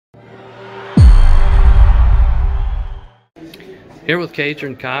Here with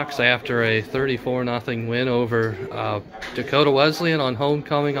Caydren Cox after a 34-0 win over Dakota Wesleyan on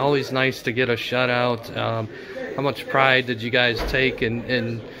homecoming. Always nice to get a shutout. How much pride did you guys take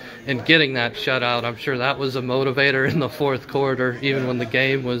in getting that shutout? I'm sure that was a motivator in the fourth quarter, even when the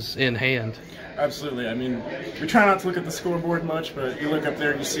game was in hand. Absolutely. I mean, we try not to look at the scoreboard much, but you look up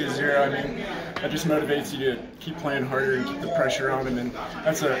there and you see a 0. I mean, that just motivates you to keep playing harder and keep the pressure on them. And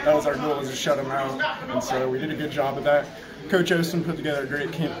that was our goal, is to shut them out. And so we did a good job of that. Coach Osten put together a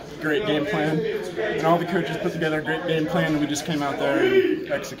great game plan, and all the coaches put together a great game plan, and we just came out there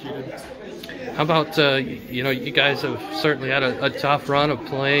and executed. How about, you guys have certainly had a tough run of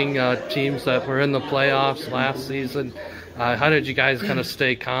playing teams that were in the playoffs last season. How did you guys kind of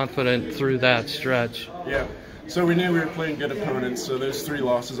stay confident through that stretch? Yeah, so we knew we were playing good opponents, so those 3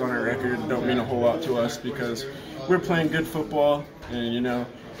 losses on our record don't mean a whole lot to us because we're playing good football, and,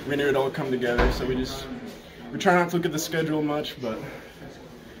 we knew it'd all come together, so we try not to look at the schedule much, but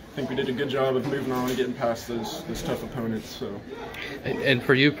I think we did a good job of moving on and getting past those tough opponents. So. And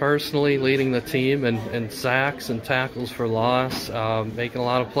for you personally, leading the team in sacks and tackles for loss, making a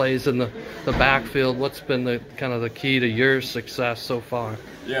lot of plays in the backfield, what's been the kind of the key to your success so far?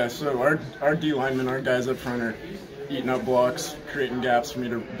 Yeah, so our D linemen, our guys up front are eating up blocks, creating gaps for me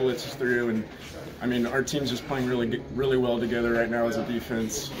to blitz through, and I mean our team's just playing really well together right now as a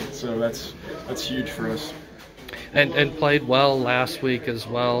defense. So that's huge for us. And played well last week as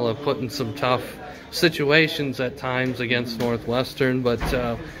well, put in some tough situations at times against Northwestern. But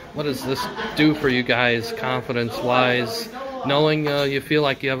what does this do for you guys confidence-wise, knowing you feel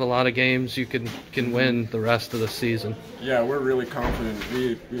like you have a lot of games you can win the rest of the season? Yeah, we're really confident.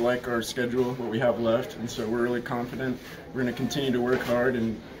 We like our schedule, what we have left, and so we're really confident. We're going to continue to work hard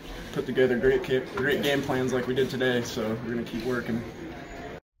and put together great game plans like we did today, so we're going to keep working.